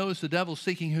is, notice the devil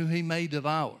seeking whom he may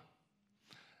devour.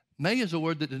 May is a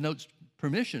word that denotes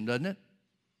permission, doesn't it?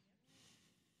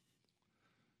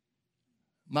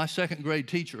 My second grade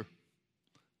teacher,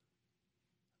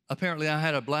 apparently I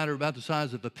had a bladder about the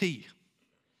size of a pea.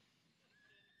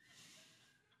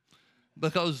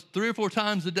 Because 3 or 4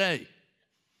 times a day,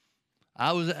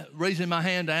 I was raising my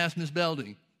hand to ask Miss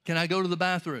Belding, can I go to the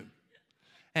bathroom?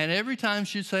 And every time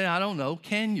she'd say, I don't know,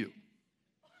 can you?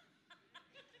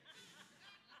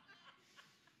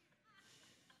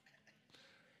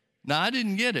 Now, I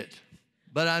didn't get it,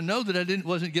 but I know that I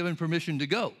wasn't given permission to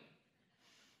go.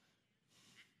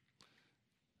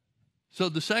 So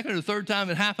the second or third time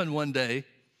it happened one day,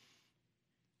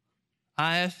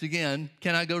 I asked again,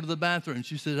 can I go to the bathroom?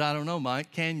 She said, I don't know,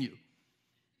 Mike, can you?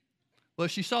 Well,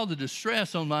 she saw the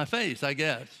distress on my face, I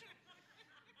guess.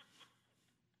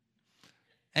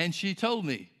 And she told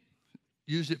me,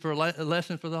 used it for a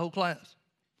lesson for the whole class.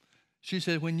 She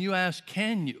said, when you ask,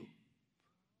 can you?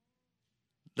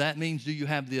 That means, do you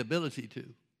have the ability to?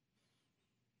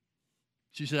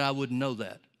 She said, I wouldn't know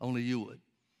that. Only you would.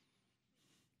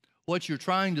 What you're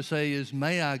trying to say is,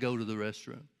 may I go to the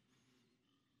restroom?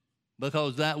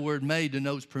 Because that word may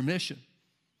denotes permission.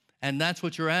 And that's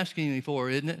what you're asking me for,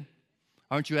 isn't it?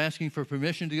 Aren't you asking for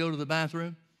permission to go to the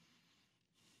bathroom?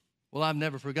 Well, I've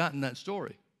never forgotten that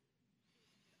story.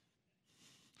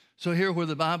 So here where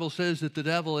the Bible says that the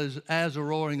devil is as a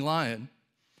roaring lion,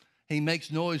 he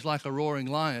makes noise like a roaring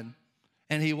lion,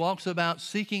 and he walks about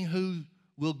seeking who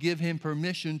will give him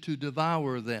permission to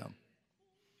devour them.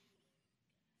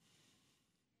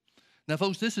 Now,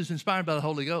 folks, this is inspired by the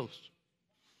Holy Ghost.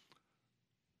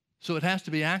 So it has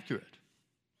to be accurate.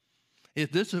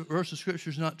 If this verse of Scripture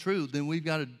is not true, then we've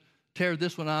got to tear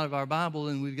this one out of our Bible,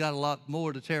 and we've got a lot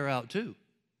more to tear out too.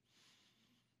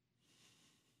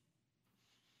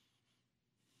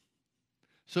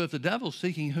 So if the devil's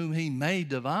seeking whom he may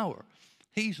devour,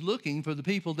 he's looking for the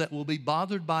people that will be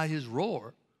bothered by his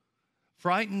roar,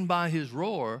 frightened by his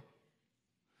roar,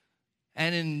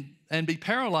 and be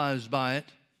paralyzed by it,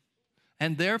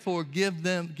 and therefore give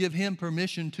him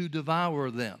permission to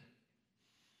devour them.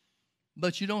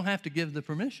 But you don't have to give the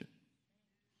permission.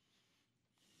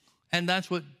 And that's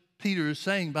what Peter is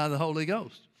saying by the Holy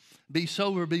Ghost. Be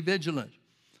sober, be vigilant,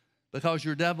 because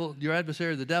your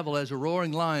adversary, the devil, as a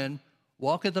roaring lion,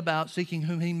 walketh about, seeking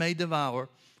whom he may devour.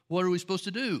 What are we supposed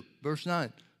to do? Verse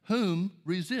 9, whom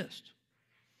resist?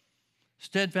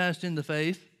 Steadfast in the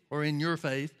faith, or in your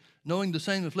faith, knowing the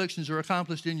same afflictions are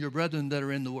accomplished in your brethren that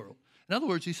are in the world. In other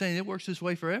words, he's saying it works this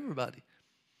way for everybody.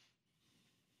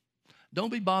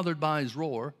 Don't be bothered by his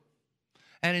roar.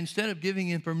 And instead of giving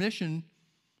him permission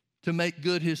to make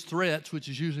good his threats, which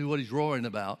is usually what he's roaring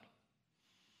about,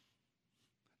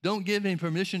 don't give him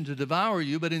permission to devour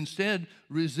you, but instead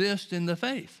resist in the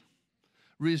faith.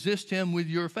 Resist him with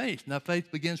your faith. Now,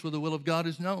 faith begins where the will of God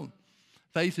is known.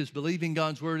 Faith is believing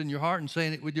God's word in your heart and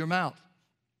saying it with your mouth.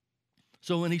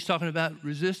 So when he's talking about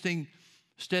resisting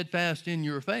steadfast in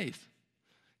your faith,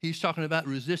 he's talking about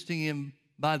resisting him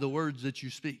by the words that you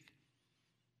speak,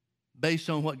 based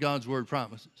on what God's word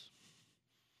promises.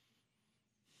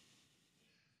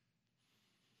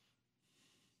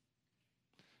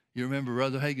 You remember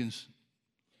Brother Hagin's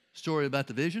story about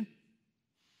the vision?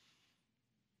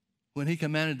 When he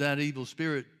commanded that evil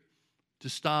spirit to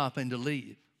stop and to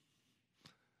leave,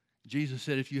 Jesus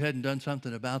said, if you hadn't done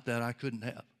something about that, I couldn't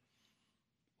have.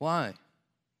 Why?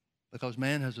 Because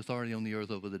man has authority on the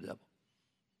earth over the devil.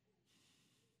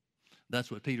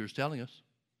 That's what Peter's telling us.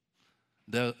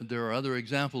 There are other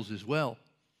examples as well.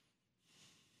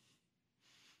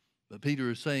 But Peter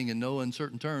is saying in no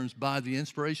uncertain terms, by the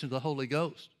inspiration of the Holy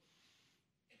Ghost,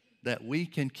 that we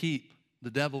can keep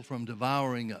the devil from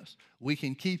devouring us. We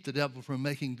can keep the devil from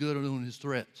making good on his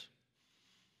threats.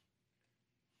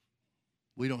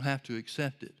 We don't have to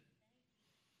accept it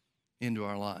into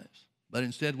our lives. But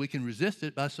instead, we can resist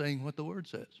it by saying what the Word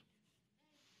says.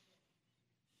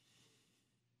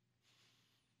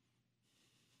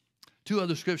 Two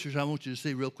other scriptures I want you to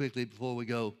see real quickly before we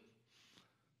go.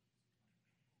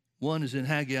 One is in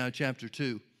Haggai chapter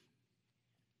 2,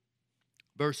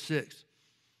 verse 6.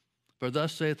 For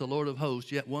thus saith the Lord of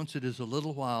hosts, yet once it is a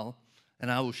little while,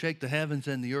 and I will shake the heavens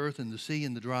and the earth and the sea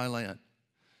and the dry land.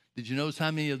 Did you notice how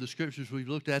many of the scriptures we've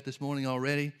looked at this morning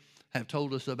already have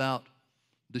told us about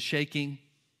the shaking?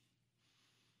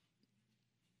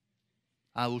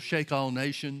 I will shake all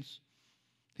nations,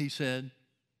 he said.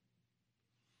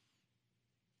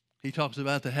 He talks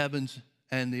about the heavens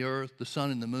and the earth, the sun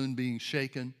and the moon being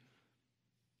shaken.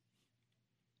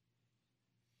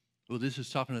 Well, this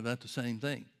is talking about the same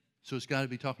thing. So it's got to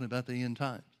be talking about the end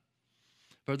times.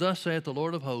 For thus saith the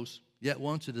Lord of hosts, yet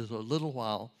once it is a little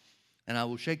while, and I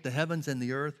will shake the heavens and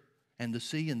the earth and the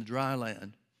sea and the dry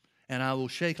land, and I will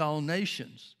shake all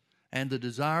nations, and the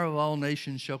desire of all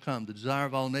nations shall come. The desire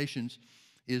of all nations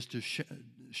is to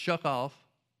shuck off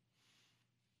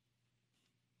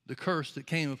the curse that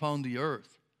came upon the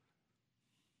earth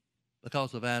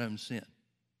because of Adam's sin.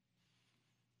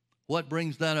 What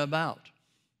brings that about?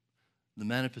 The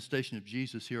manifestation of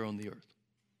Jesus here on the earth.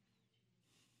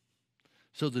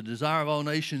 So the desire of all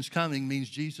nations coming means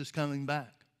Jesus coming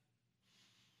back.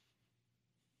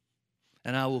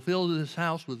 And I will fill this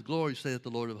house with glory, saith the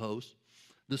Lord of hosts.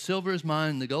 The silver is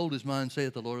mine, and the gold is mine,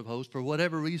 saith the Lord of hosts. For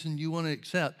whatever reason you want to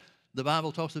accept, the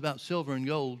Bible talks about silver and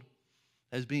gold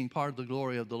as being part of the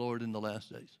glory of the Lord in the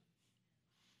last days.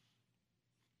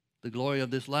 The glory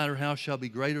of this latter house shall be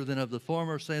greater than of the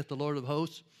former, saith the Lord of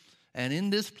hosts. And in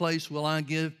this place will I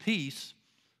give peace,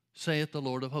 saith the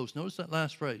Lord of hosts. Notice that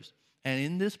last phrase. And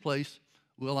in this place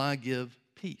will I give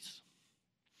peace.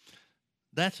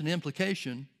 That's an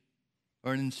implication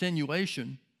or an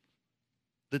insinuation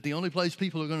that the only place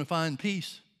people are going to find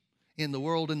peace in the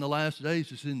world in the last days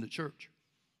is in the church.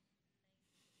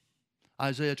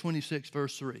 Isaiah 26,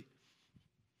 verse 3.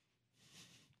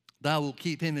 Thou wilt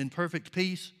keep him in perfect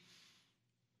peace,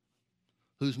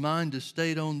 whose mind is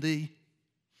stayed on thee,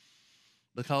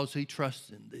 because he trusts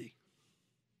in thee.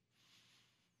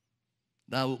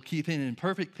 Thou wilt keep him in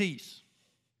perfect peace,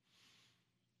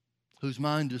 whose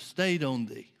mind is stayed on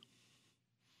thee.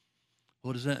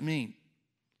 What does that mean?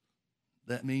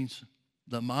 That means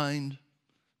the mind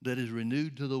that is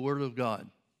renewed to the Word of God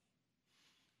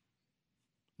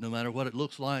no matter what it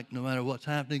looks like, no matter what's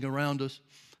happening around us,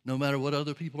 no matter what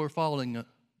other people are falling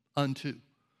unto.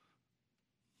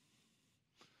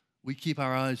 We keep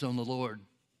our eyes on the Lord.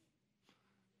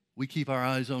 We keep our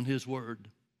eyes on His Word.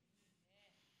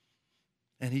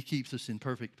 And He keeps us in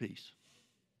perfect peace.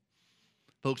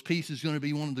 Folks, peace is going to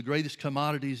be one of the greatest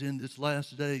commodities in this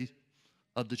last day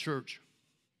of the church.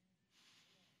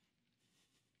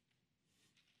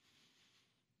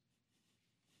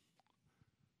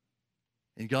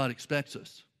 And God expects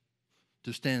us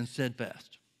to stand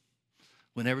steadfast.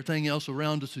 When everything else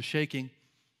around us is shaking,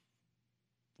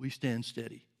 we stand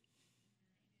steady.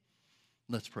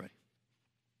 Let's pray.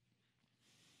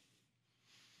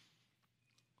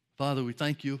 Father, we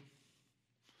thank you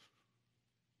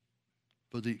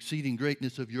for the exceeding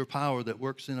greatness of your power that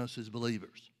works in us as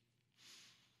believers.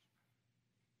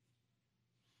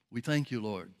 We thank you,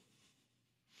 Lord,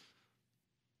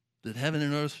 that heaven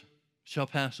and earth shall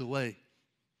pass away,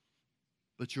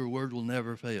 but your word will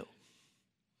never fail.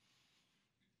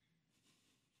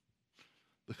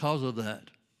 Because of that,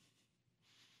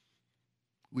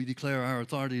 we declare our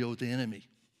authority over the enemy.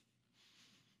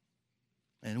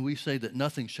 And we say that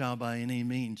nothing shall by any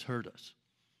means hurt us.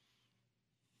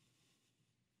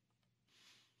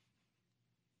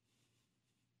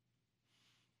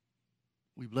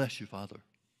 We bless you, Father.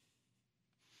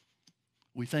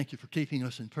 We thank you for keeping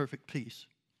us in perfect peace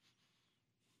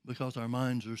because our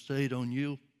minds are stayed on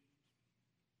you.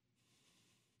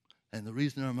 And the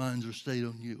reason our minds are stayed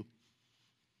on you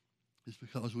is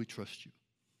because we trust you.